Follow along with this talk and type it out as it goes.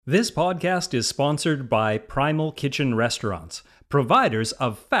This podcast is sponsored by Primal Kitchen Restaurants, providers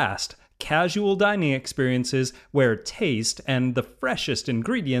of fast, casual dining experiences where taste and the freshest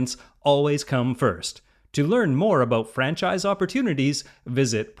ingredients always come first. To learn more about franchise opportunities,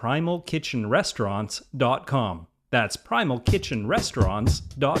 visit primalkitchenrestaurants.com. That's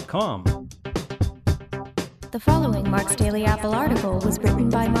primalkitchenrestaurants.com. The following Mark's Daily Apple article was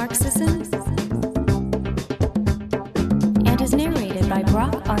written by Mark Sisson and is narrated by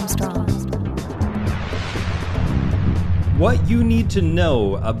Brock Armstrong. What you need to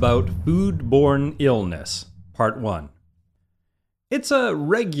know about foodborne illness, Part 1. It's a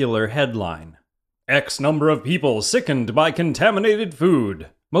regular headline. X number of people sickened by contaminated food.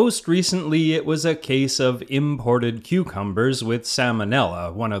 Most recently, it was a case of imported cucumbers with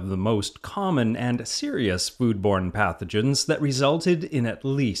salmonella, one of the most common and serious foodborne pathogens that resulted in at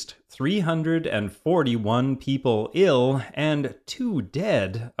least 341 people ill and 2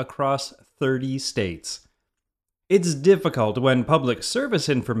 dead across 30 states. It's difficult when public service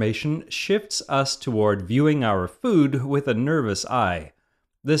information shifts us toward viewing our food with a nervous eye.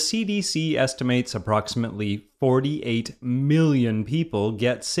 The CDC estimates approximately 48 million people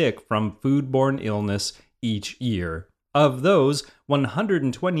get sick from foodborne illness each year. Of those,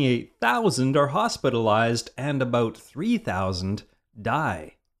 128,000 are hospitalized and about 3,000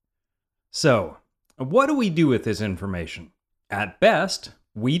 die. So, what do we do with this information? At best,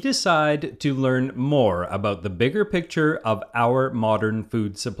 we decide to learn more about the bigger picture of our modern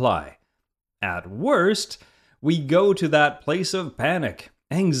food supply. At worst, we go to that place of panic,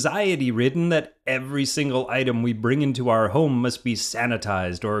 anxiety-ridden that every single item we bring into our home must be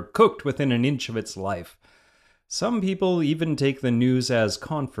sanitized or cooked within an inch of its life. Some people even take the news as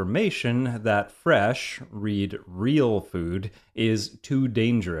confirmation that fresh, read real food, is too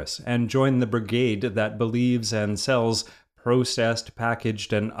dangerous and join the brigade that believes and sells processed,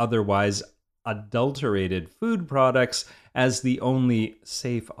 packaged, and otherwise adulterated food products as the only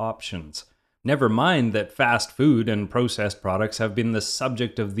safe options. Never mind that fast food and processed products have been the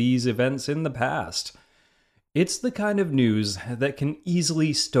subject of these events in the past. It's the kind of news that can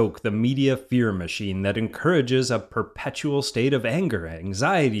easily stoke the media fear machine that encourages a perpetual state of anger,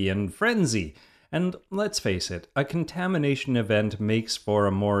 anxiety, and frenzy. And let's face it, a contamination event makes for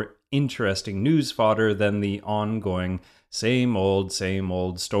a more interesting news fodder than the ongoing same old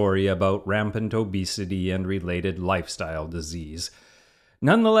story about rampant obesity and related lifestyle disease.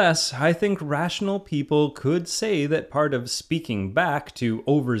 Nonetheless, I think rational people could say that part of speaking back to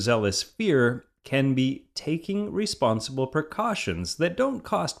overzealous fear can be taking responsible precautions that don't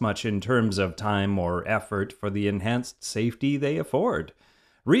cost much in terms of time or effort for the enhanced safety they afford.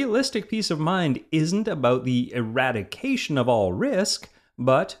 Realistic peace of mind isn't about the eradication of all risk,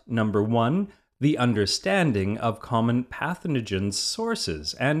 but, number one, the understanding of common pathogens,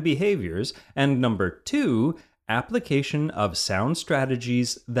 sources, and behaviors, and number two, application of sound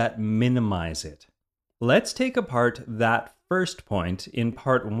strategies that minimize it. Let's take apart that first point in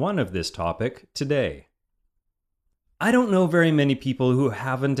part 1 of this topic today. I don't know very many people who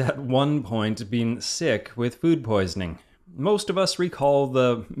haven't at one point been sick with food poisoning. Most of us recall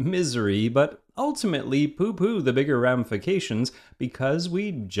the misery, but ultimately poo-poo the bigger ramifications because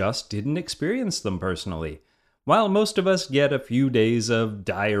we just didn't experience them personally. While most of us get a few days of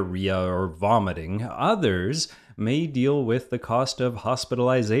diarrhea or vomiting, others may deal with the cost of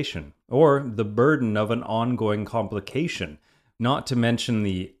hospitalization or the burden of an ongoing complication, not to mention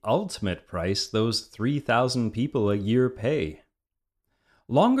the ultimate price those 3,000 people a year pay.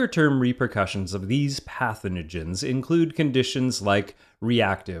 Longer-term repercussions of these pathogens include conditions like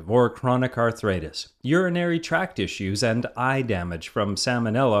reactive or chronic arthritis, urinary tract issues, and eye damage from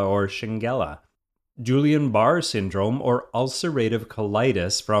salmonella or Shigella, Guillain-Barré syndrome or ulcerative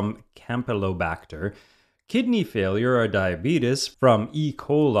colitis from Campylobacter, kidney failure or diabetes from E.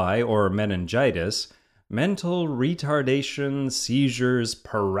 coli or meningitis, mental retardation, seizures,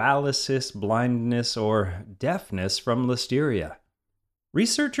 paralysis, blindness, or deafness from listeria.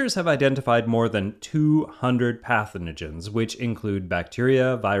 Researchers have identified more than 200 pathogens, which include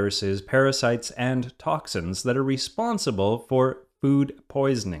bacteria, viruses, parasites, and toxins that are responsible for food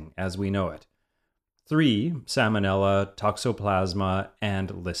poisoning as we know it. 3, Salmonella, Toxoplasma, and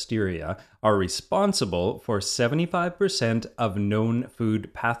Listeria, are responsible for 75% of known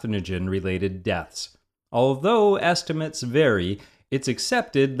food pathogen-related deaths. Although estimates vary, it's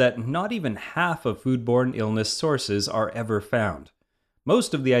accepted that not even half of foodborne illness sources are ever found.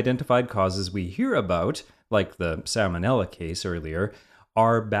 Most of the identified causes we hear about, like the salmonella case earlier,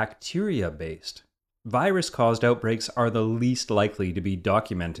 are bacteria-based. Virus-caused outbreaks are the least likely to be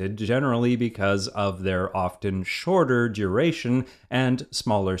documented, generally because of their often shorter duration and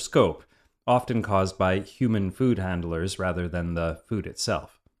smaller scope, often caused by human food handlers rather than the food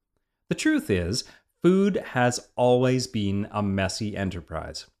itself. The truth is, food has always been a messy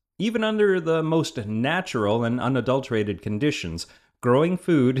enterprise. Even under the most natural and unadulterated conditions, growing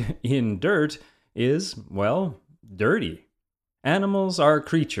food in dirt is, well, dirty. Animals are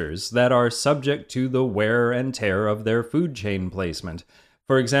creatures that are subject to the wear and tear of their food chain placement.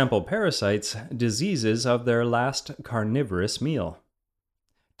 For example, parasites, diseases of their last carnivorous meal.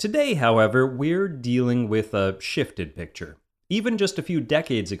 Today, however, we're dealing with a shifted picture. Even just a few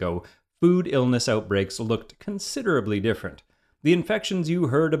decades ago, food illness outbreaks looked considerably different. The infections you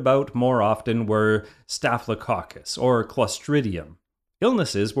heard about more often were Staphylococcus or Clostridium.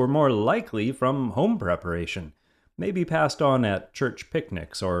 Illnesses were more likely from home preparation, maybe passed on at church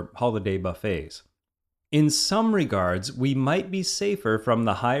picnics or holiday buffets. In some regards, we might be safer from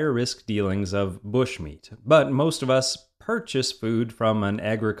the higher risk dealings of bushmeat, but most of us purchase food from an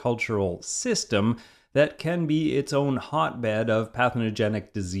agricultural system that can be its own hotbed of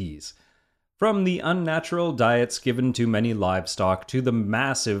pathogenic disease. From the unnatural diets given to many livestock, to the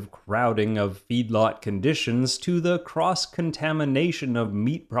massive crowding of feedlot conditions, to the cross-contamination of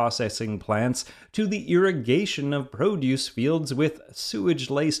meat processing plants, to the irrigation of produce fields with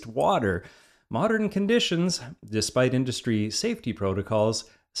sewage-laced water, modern conditions, despite industry safety protocols,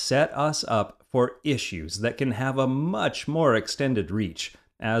 set us up for issues that can have a much more extended reach,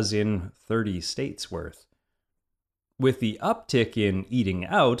 as in 30 states worth. With the uptick in eating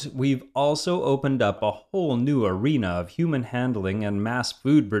out, we've also opened up a whole new arena of human handling and mass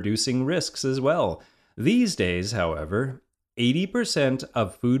food producing risks as well. These days, however, 80%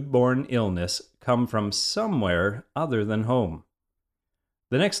 of foodborne illness come from somewhere other than home.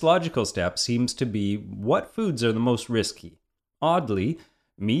 The next logical step seems to be what foods are the most risky. Oddly,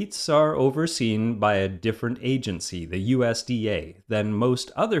 meats are overseen by a different agency, the USDA, than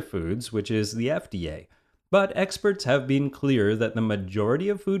most other foods, which is the FDA. But experts have been clear that the majority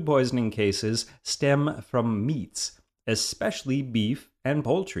of food poisoning cases stem from meats, especially beef and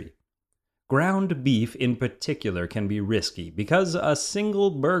poultry. Ground beef in particular can be risky because a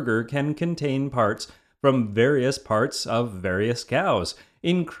single burger can contain parts from various parts of various cows,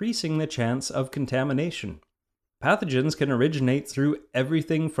 increasing the chance of contamination. Pathogens can originate through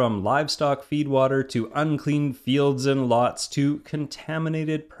everything from livestock feed water to unclean fields and lots to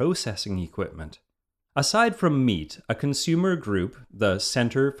contaminated processing equipment. Aside from meat, a consumer group, the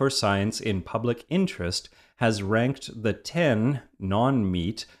Center for Science in Public Interest, has ranked the 10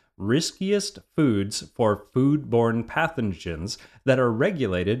 non-meat riskiest foods for foodborne pathogens that are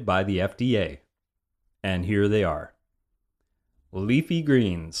regulated by the FDA. And here they are. Leafy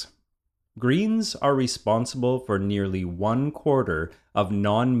greens. Greens are responsible for nearly 1/4 of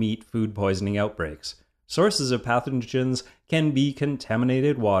non-meat food poisoning outbreaks. Sources of pathogens can be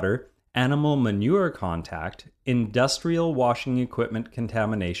contaminated water, animal manure contact, industrial washing equipment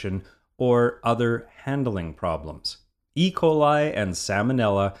contamination, or other handling problems. E. coli and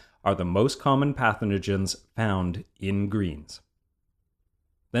salmonella are the most common pathogens found in greens.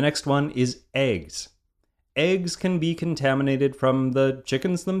 The next one is eggs. Eggs can be contaminated from the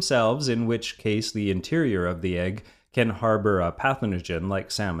chickens themselves, in which case the interior of the egg can harbor a pathogen like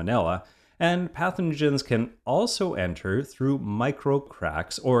salmonella, and pathogens can also enter through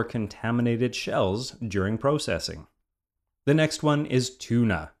microcracks or contaminated shells during processing. The next one is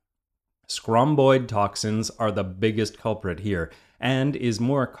tuna. Scromboid toxins are the biggest culprit here, and is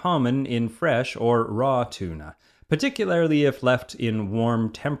more common in fresh or raw tuna, particularly if left in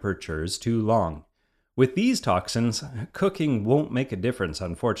warm temperatures too long. With these toxins, cooking won't make a difference,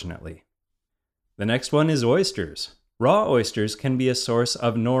 unfortunately. The next one is oysters. Raw oysters can be a source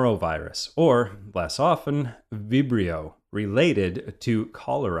of norovirus, or, less often, Vibrio, related to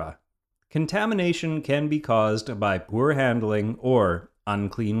cholera. Contamination can be caused by poor handling or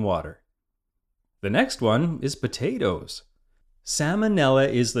unclean water. The next one is potatoes. Salmonella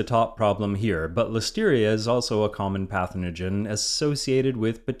is the top problem here, but Listeria is also a common pathogen associated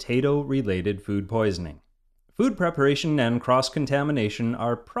with potato-related food poisoning. Food preparation and cross-contamination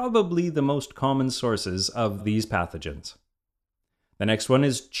are probably the most common sources of these pathogens. The next one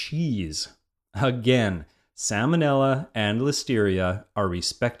is cheese. Again, Salmonella and Listeria are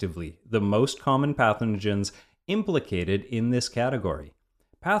respectively the most common pathogens implicated in this category.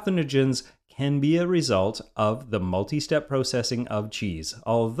 Pathogens can be a result of the multi-step processing of cheese,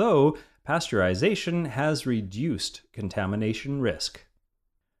 although pasteurization has reduced contamination risk.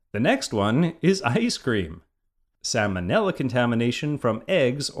 The next one is ice cream. Salmonella contamination from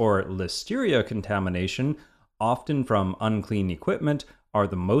eggs or Listeria contamination, often from unclean equipment, are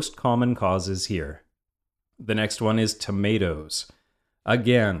the most common causes here. The next one is tomatoes.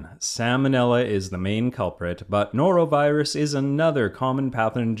 Again, Salmonella is the main culprit, but norovirus is another common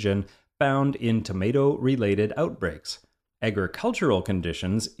pathogen found in tomato-related outbreaks. Agricultural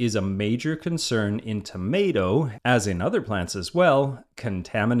conditions is a major concern in tomato, as in other plants as well,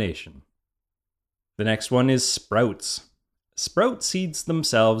 contamination. The next one is sprouts. Sprout seeds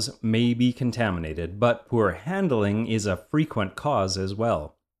themselves may be contaminated, but poor handling is a frequent cause as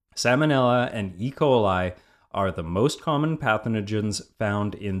well. Salmonella and E. coli are the most common pathogens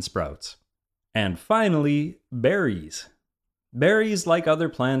found in sprouts. And finally, berries. Berries, like other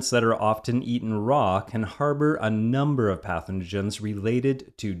plants that are often eaten raw, can harbor a number of pathogens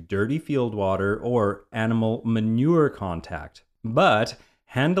related to dirty field water or animal manure contact. But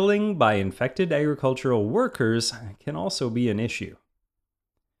handling by infected agricultural workers can also be an issue.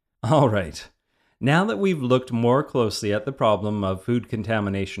 All right, now that we've looked more closely at the problem of food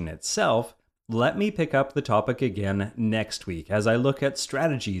contamination itself, let me pick up the topic again next week as I look at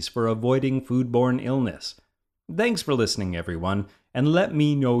strategies for avoiding foodborne illness. Thanks for listening, everyone, and let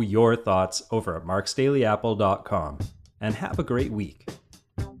me know your thoughts over at marksdailyapple.com. And have a great week.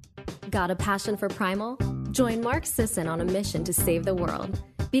 Got a passion for Primal? Join Mark Sisson on a mission to save the world.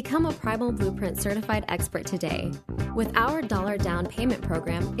 Become a Primal Blueprint certified expert today. With our $1 down payment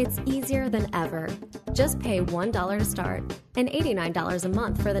program, it's easier than ever. Just pay $1 to start and $89 a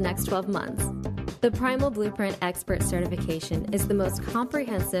month for the next 12 months. The Primal Blueprint Expert Certification is the most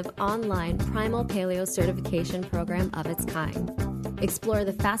comprehensive online Primal Paleo certification program of its kind. Explore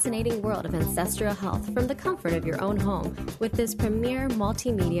the fascinating world of ancestral health from the comfort of your own home with this premier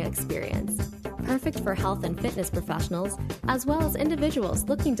multimedia experience. Perfect for health and fitness professionals, as well as individuals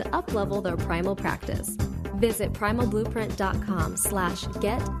looking to up-level their primal practice. Visit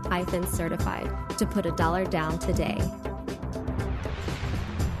primalblueprint.com/get-certified to put $1 down today.